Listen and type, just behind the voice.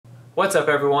What's up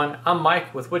everyone, I'm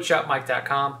Mike with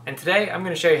woodshopmike.com, and today I'm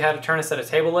going to show you how to turn a set of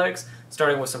table legs,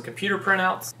 starting with some computer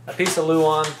printouts, a piece of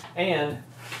Luan, and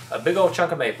a big old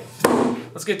chunk of maple.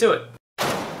 Let's get to it.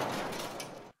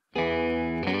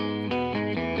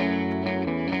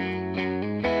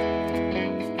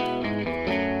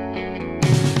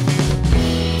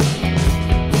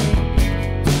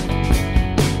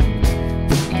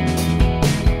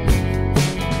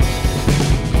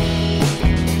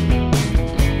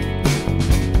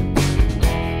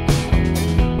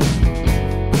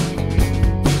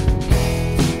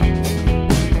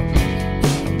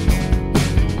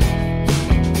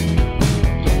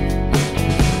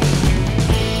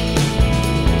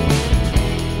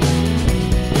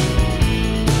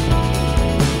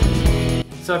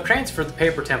 So I've transferred the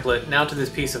paper template now to this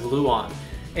piece of Luan,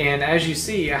 and as you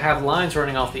see I have lines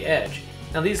running off the edge.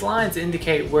 Now these lines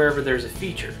indicate wherever there's a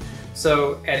feature.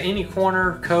 So at any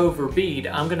corner, cove, or bead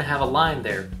I'm going to have a line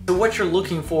there. So what you're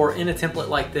looking for in a template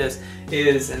like this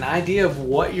is an idea of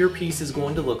what your piece is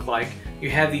going to look like. You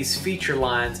have these feature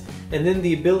lines and then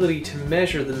the ability to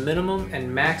measure the minimum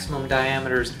and maximum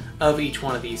diameters of each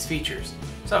one of these features.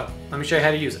 So let me show you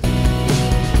how to use it.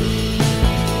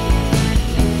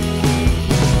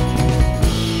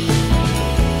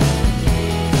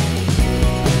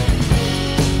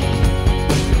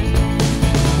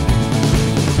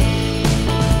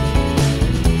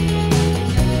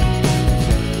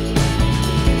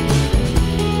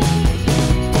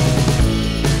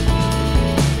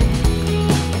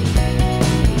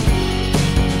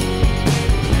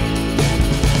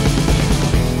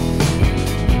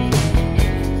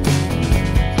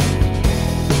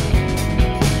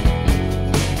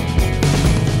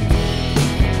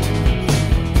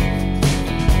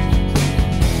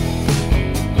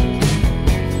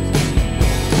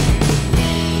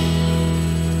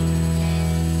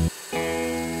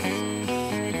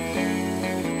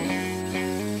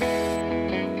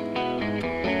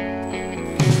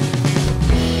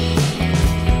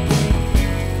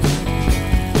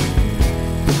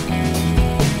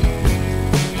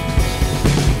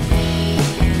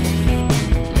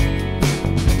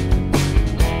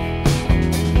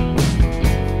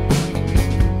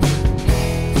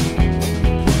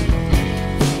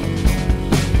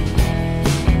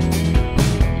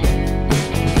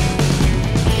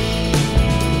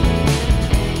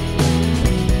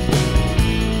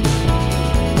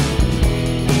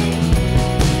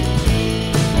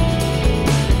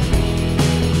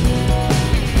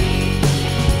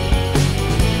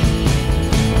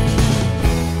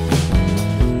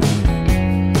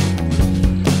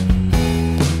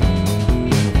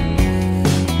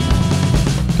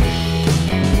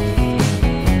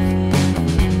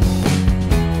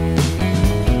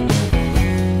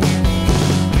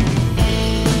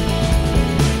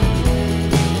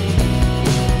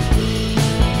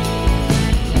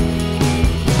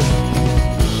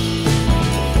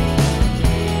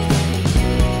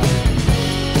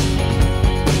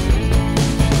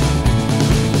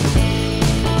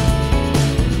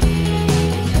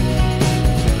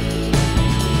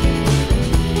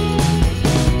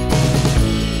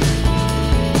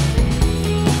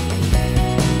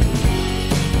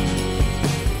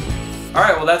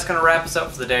 Alright, well that's going to wrap us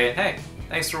up for the day, and hey,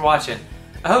 thanks for watching.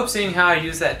 I hope seeing how I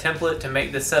use that template to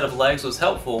make this set of legs was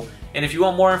helpful, and if you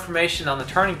want more information on the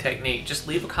turning technique, just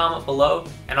leave a comment below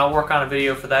and I'll work on a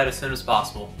video for that as soon as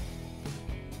possible.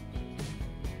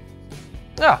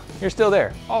 Ah, you're still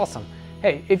there. Awesome.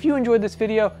 Hey, if you enjoyed this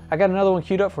video, I got another one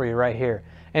queued up for you right here.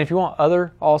 And if you want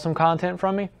other awesome content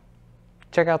from me,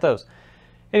 check out those.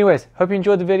 Anyways, hope you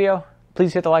enjoyed the video.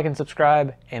 Please hit the like and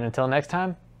subscribe, and until next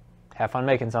time, have fun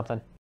making something.